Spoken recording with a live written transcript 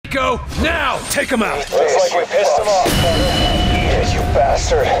Nico! Now! Take him out! Looks like we pissed him off. Yes, you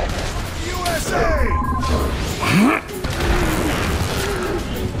bastard. USA!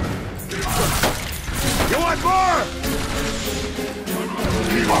 You want more?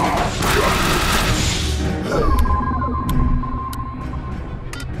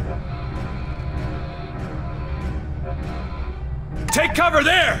 Take cover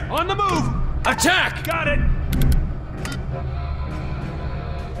there! On the move! Attack! Got it.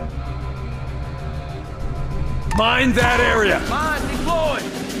 Mind that area! Mine deployed.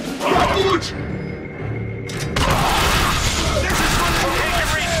 This is what we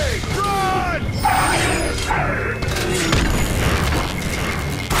take. Run!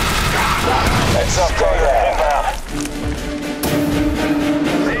 Heads up there, inbound.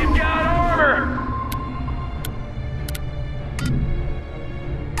 They've got armor.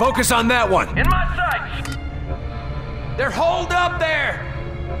 Focus on that one! In my sights. They're holed up there!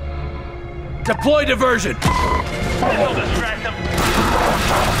 Deploy diversion! This'll distract them.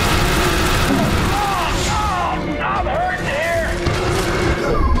 Oh, I'm hurting here.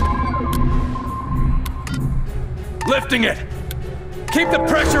 Lifting it! Keep the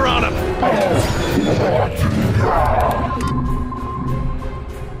pressure on him!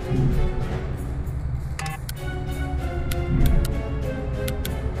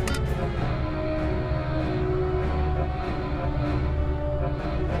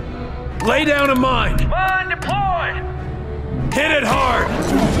 Lay down a mine! Mine deployed. Hit it hard!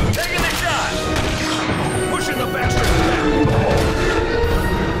 Taking the shot. Pushing the bastard back.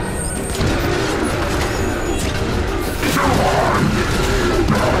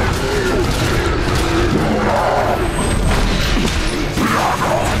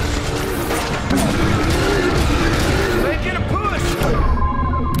 Making a push.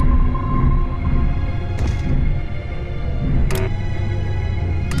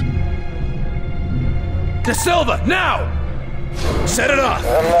 De Silva, now! Set it off!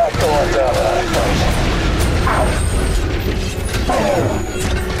 I'm not going down that fight.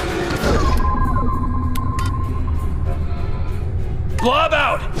 Blob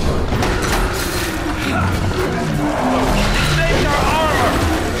out! Saved our armor.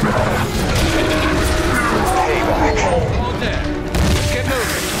 Payback. All dead. Get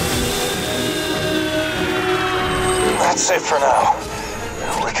moving. That's it for now.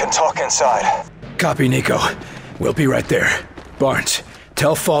 We can talk inside. Copy, Nico. We'll be right there. Barnes,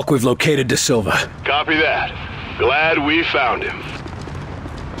 tell Falk we've located De Silva. Copy that. Glad we found him.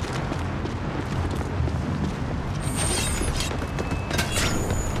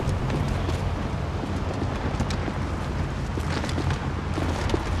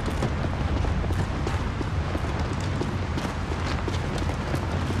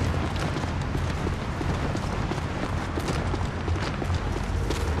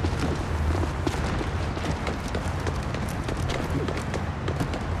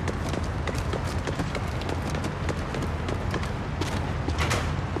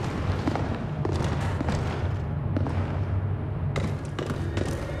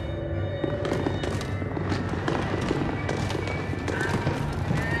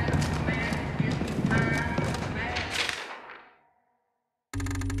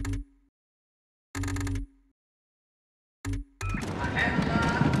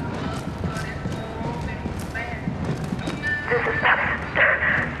 This is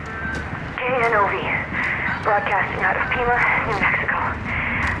KNOV, broadcasting out of Pima, New Mexico.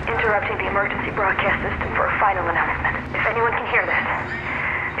 Interrupting the emergency broadcast system for a final announcement. If anyone can hear this,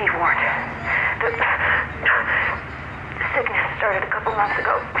 be warned. The sickness started a couple months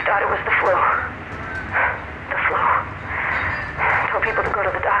ago. We thought it was the flu. The flu. Told people to go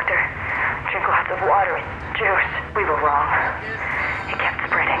to the doctor, drink lots of water and juice. We were wrong. It kept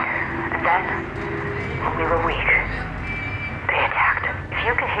spreading. And then, when we were weak, they attacked. If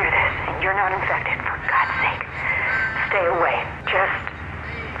you can hear this and you're not infected, for God's sake, stay away. Just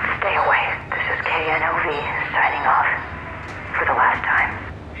stay away. This is KNOV signing off for the last time.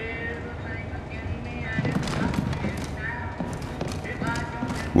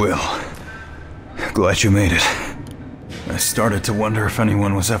 Will, glad you made it. I started to wonder if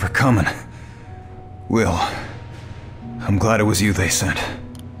anyone was ever coming. Will, I'm glad it was you they sent.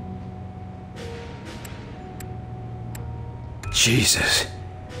 Jesus.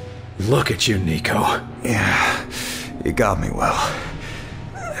 Look at you, Nico. Yeah, you got me, Will.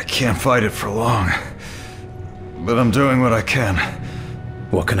 I can't fight it for long. But I'm doing what I can.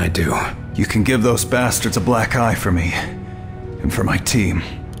 What can I do? You can give those bastards a black eye for me. And for my team.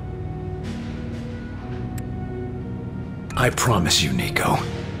 I promise you, Nico.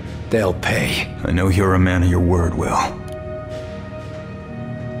 They'll pay. I know you're a man of your word, Will.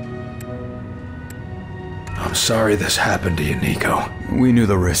 I'm sorry this happened to you, Nico. We knew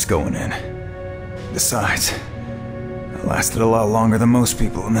the risk going in. Besides, I lasted a lot longer than most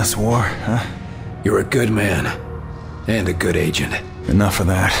people in this war, huh? You're a good man. And a good agent. Enough of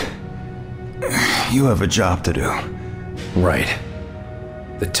that. You have a job to do. Right.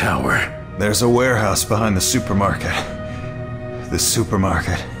 The tower. There's a warehouse behind the supermarket. The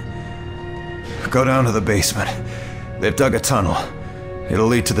supermarket. Go down to the basement. They've dug a tunnel. It'll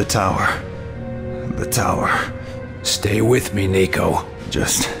lead to the tower. The tower. Stay with me, Nico.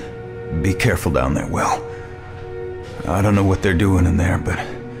 Just be careful down there, Will. I don't know what they're doing in there, but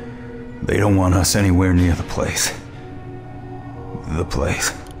they don't want us anywhere near the place. The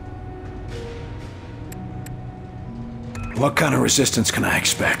place. What kind of resistance can I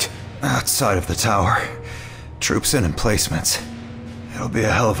expect? Outside of the tower. Troops in emplacements. It'll be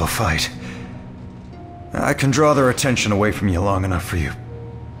a hell of a fight. I can draw their attention away from you long enough for you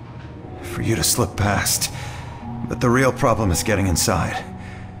to slip past. But the real problem is getting inside.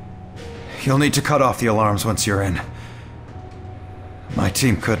 You'll need to cut off the alarms once you're in. My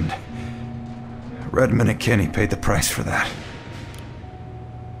team couldn't. Redmond and Kinney paid the price for that.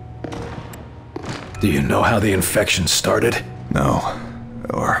 Do you know how the infection started? No.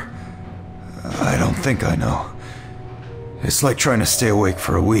 Or I don't think I know. It's like trying to stay awake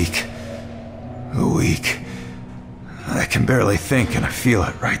for a week. A week. I can barely think and I feel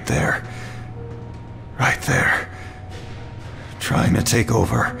it right there. Right there. Trying to take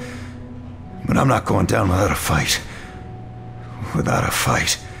over. But I'm not going down without a fight. Without a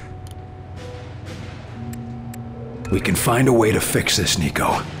fight. We can find a way to fix this,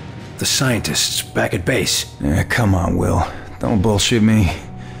 Nico. The scientists back at base. Yeah, come on, Will. Don't bullshit me.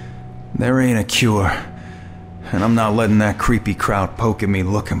 There ain't a cure. And I'm not letting that creepy crowd poke at me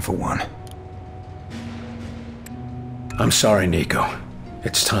looking for one. I'm sorry, Nico.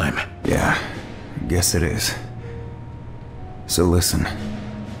 It's time. Yeah, I guess it is. So listen,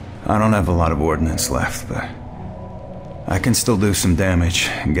 I don't have a lot of ordnance left, but I can still do some damage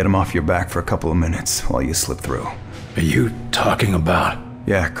and get them off your back for a couple of minutes while you slip through. Are you talking about?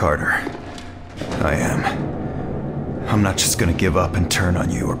 Yeah, Carter. I am. I'm not just gonna give up and turn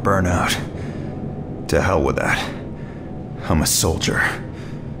on you or burn out. To hell with that. I'm a soldier.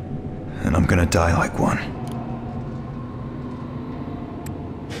 And I'm gonna die like one.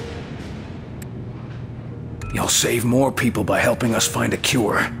 You'll save more people by helping us find a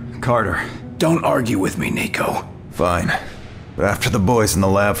cure. Carter. Don't argue with me, Nico. Fine. But after the boys in the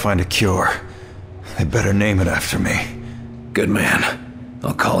lab find a cure, they better name it after me. Good man.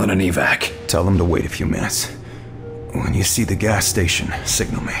 I'll call in an evac. Tell them to wait a few minutes. When you see the gas station,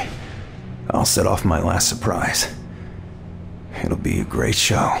 signal me. I'll set off my last surprise. It'll be a great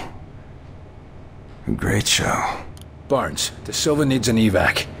show. A great show. Barnes, De Silva needs an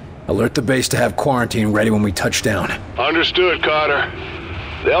evac. Alert the base to have quarantine ready when we touch down. Understood, Carter.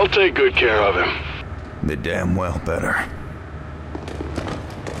 They'll take good care of him. They damn well better.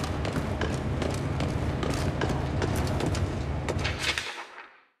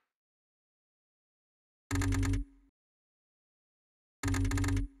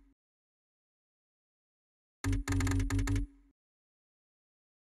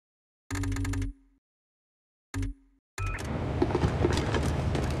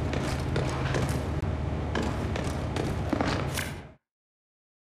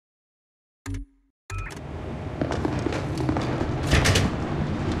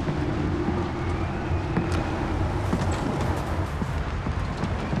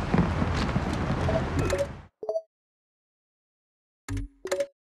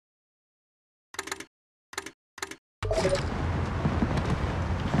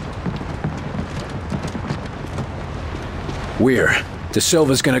 Weir, De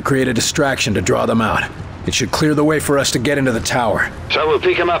Silva's gonna create a distraction to draw them out. It should clear the way for us to get into the tower. So we'll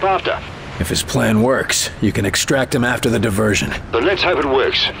pick him up after. If his plan works, you can extract him after the diversion. But let's hope it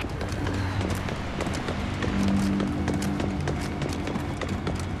works.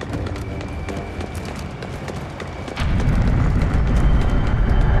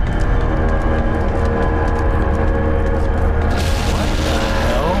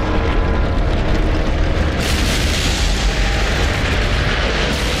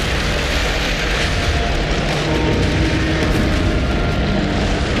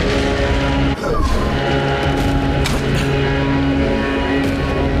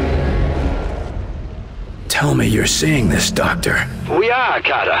 Tell me you're seeing this, Doctor. We are,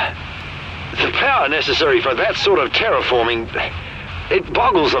 Carter. The power necessary for that sort of terraforming, it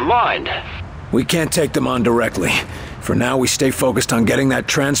boggles the mind. We can't take them on directly. For now, we stay focused on getting that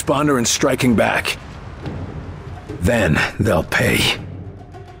transponder and striking back. Then, they'll pay.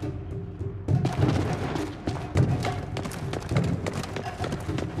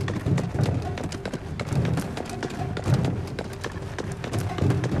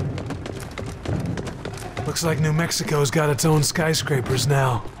 Looks like New Mexico's got its own skyscrapers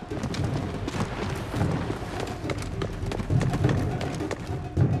now.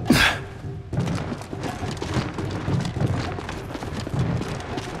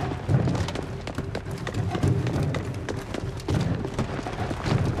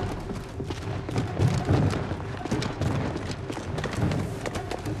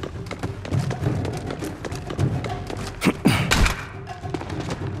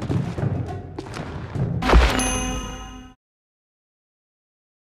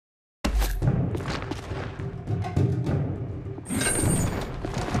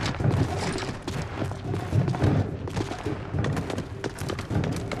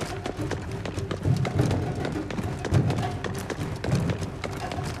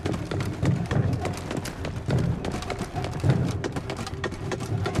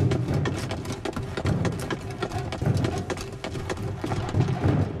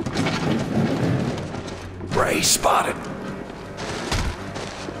 Ray spotted.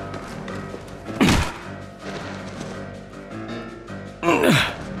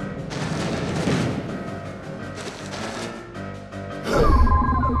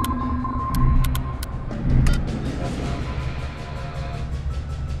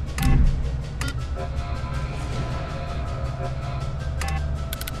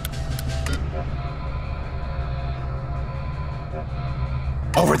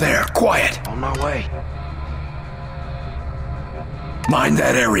 Over there, quiet. On my way. Mind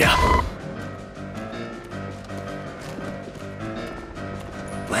that area.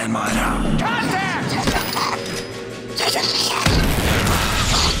 Landmine out.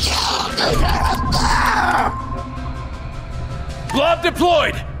 Blob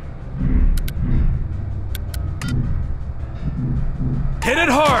deployed! Hit it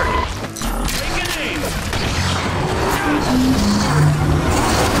hard! Take an aim!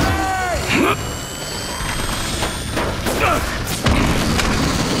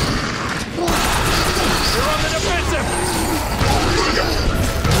 You're on the defensive!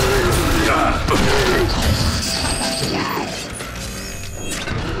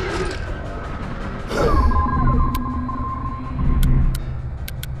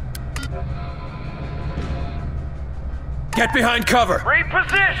 Get behind cover!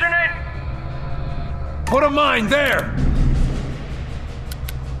 Repositioning! Put a mine there!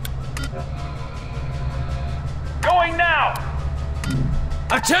 Going now!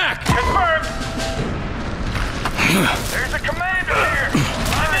 Attack! Confirmed! There's a commander here!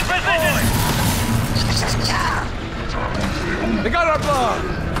 I'm in position! They got our blob!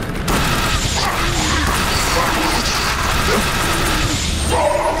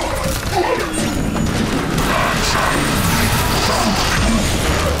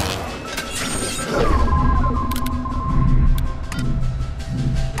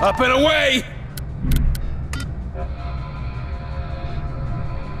 Up and away!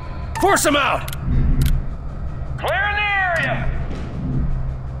 Force him out! Clearing the area!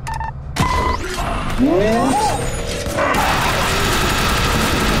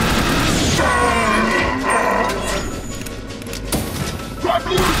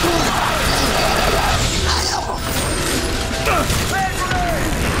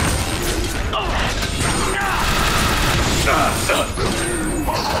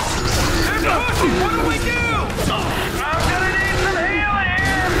 What do we do? I'm gonna need some healing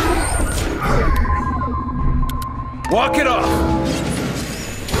here! Walk it off!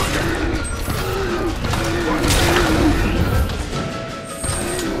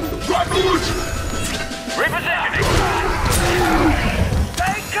 Repositioning!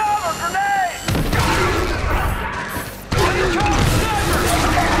 Take cover, grenade!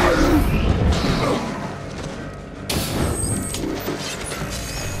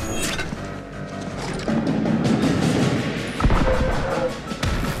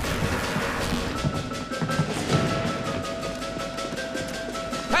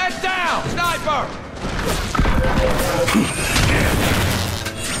 Head down! Sniper!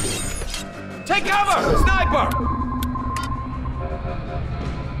 Take cover! Sniper!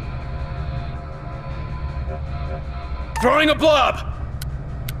 Throwing a blob!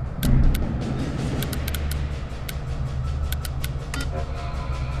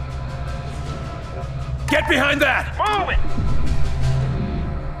 Get behind that! Move it!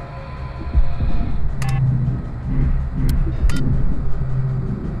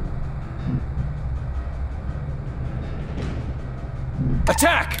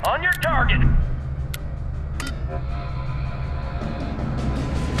 Attack! On your target!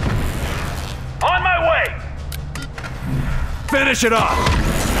 On my way! Finish it off!